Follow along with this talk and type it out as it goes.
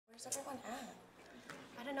Where's everyone at?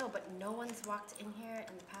 I don't know, but no one's walked in here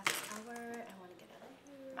in the past hour. I want to get out of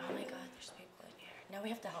here. Oh my god, there's people in here. Now we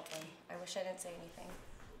have to help them. I wish I didn't say anything.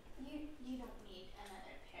 You don't need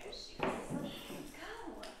another pair of shoes. Let's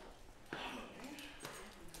go.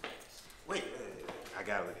 Wait, I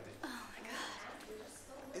gotta look at it. Oh my god.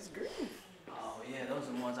 It's green. Oh yeah, those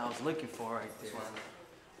are the ones I was looking for right there.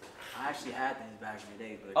 I actually had these back in the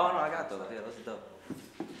day, but oh no, I got those. Yeah, those are dope.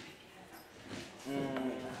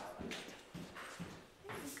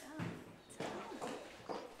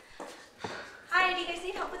 Hi, do you guys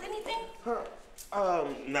need help with anything?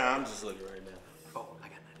 Nah, I'm just looking right now. Oh, I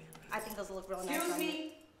got an idea. I think those will look real nice. Excuse on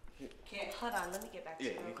me. you. Hold on, let me get back to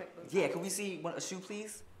you real quick. Yeah, can we see a shoe,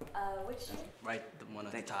 please? Which shoe? Right, the one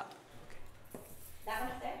at the top. That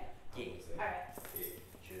one up there? Yeah. Alright.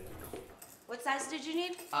 What size did you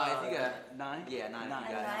need? If you got 9? Yeah, 9. A 9?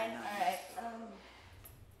 Alright.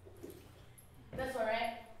 This one,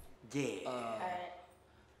 right? Yeah. Alright.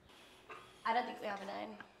 I don't think we have a 9.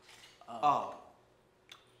 Oh.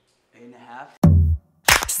 8.5.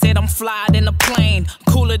 Said I'm fly in a plane,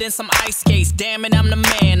 cooler than some ice skates. Damn it, I'm the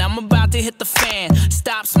man. I'm about to hit the fan.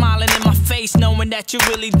 Stop smiling in my face, knowing that you're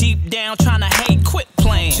really deep down trying to hate. Quit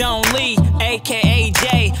playing. Joanlee, aka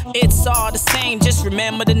Jay. It's all the same, just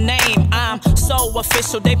remember the name. I'm so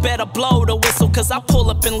official, they better blow the whistle, cause I pull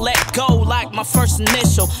up and let go like my first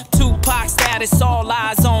initial. Tupac status, all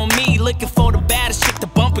eyes on me. Looking for the baddest chick to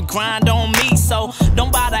bump and grind on me. So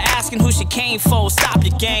don't bother asking who she came for. Stop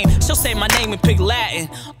your game. She'll say my name in pig Latin.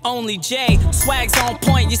 Oanlee-Jay, swag's on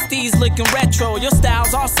point, your steez looking retro. Your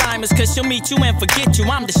style's Alzeimher's, cause she'll meet you and forget you.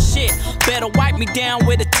 I'm the shit, better wipe me down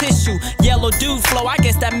with a tissue. Yellow dude flow, I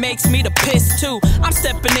guess that makes me the piss too. I'm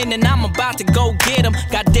stepping in and I'm about to go get 'em.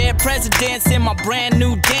 Got dead presidents in my brand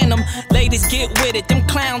new denim. Ladies get with it, them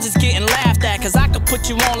clowns is getting laughed at, cause I could put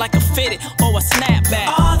you on like a fitted or a snapback.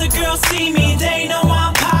 All the girls see me, they know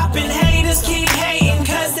I'm poppin'. Haters keep hating,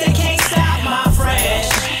 cause they can't stop my fresh.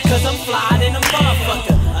 Cause I'm fly in a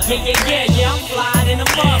motherfucker. Yeah, I'm flying in a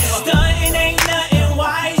motherfucker. Stuntin' ain't nothing,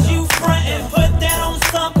 why is you frontin'? Put that on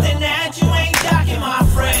something that you ain't docking my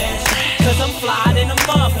fresh. Cause I'm flying in a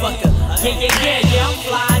motherfucker. Yeah, I'm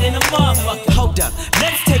flying in a motherfucker. Hold up,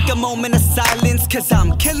 let's take a moment of silence, cause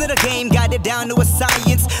I'm killing the game, got it down to a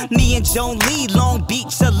science. Me and Joanlee, Long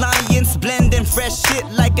Beach Alliance, blending fresh shit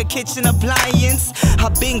like a kitchen appliance.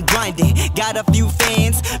 I've been grinding, got a few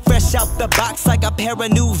fans, fresh out the box like a pair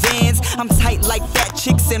of new Vans. I'm tight like fat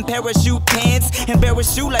chicks in parachute pants,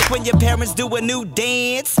 embarrass you like when your parents do a new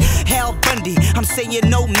dance. Hal Bundy, I'm saying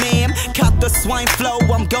no ma'am, caught the swine flow,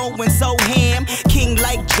 I'm going so ham. King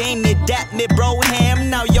like Jamie, dap me bro ham.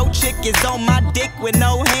 Now your chick is on my dick with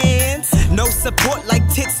no hands. No support like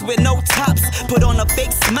tits with no tops. Put on a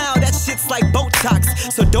fake smile, that shit's like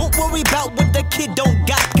Botox. So don't worry about what the kid don't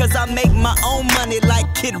got, cause I make my own money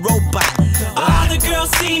like Kid Robot. All the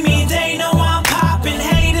girls see me, they know I'm poppin'.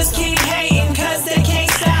 Haters keep hating, cause they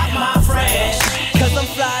can't stop my fresh. Cause I'm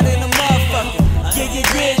flying in a motherfucker.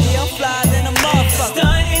 Yeah, I'm flying in a motherfucker.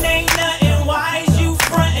 Stuntin' ain't nothing, why is you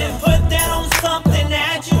frontin'? Put that on something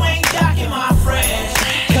that you ain't docking my fresh.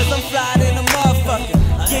 Cause I'm flying in a motherfucker.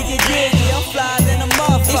 Yeah, I'm flying in a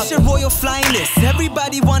motherfucker. It's your royal flyness,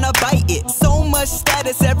 everybody wanna bite it. So much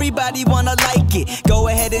status, everybody wanna like it. Go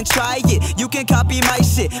ahead and try it, you can copy my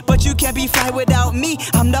shit, but you can't be fly without me,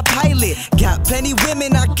 I'm the pilot. Got plenty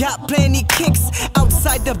women, I got plenty kicks.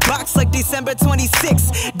 Outside the box like December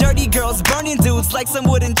 26. Dirty girls burning dudes like some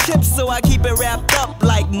wooden chips, so I keep it wrapped up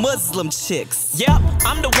like Muslim chicks. Yep,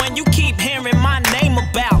 I'm the one you keep hearing my name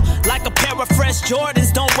about. Like a pair of fresh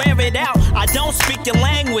Jordans, don't wear it out. I don't speak your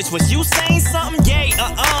language, was you saying something?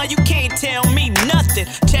 Yeah, you can't tell me nothing.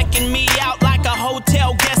 Checking me out like a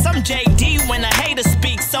hotel guest. I'm JD when a hater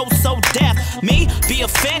speaks so deaf. Me, be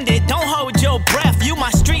offended, don't hold your breath. You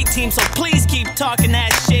my street team, so please keep talking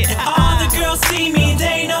that shit. All the girls see me,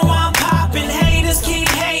 they know I'm poppin'. Haters keep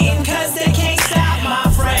hating, cause they can't stop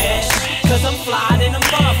my fresh. Cause I'm flying in a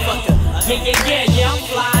motherfucker. Yeah,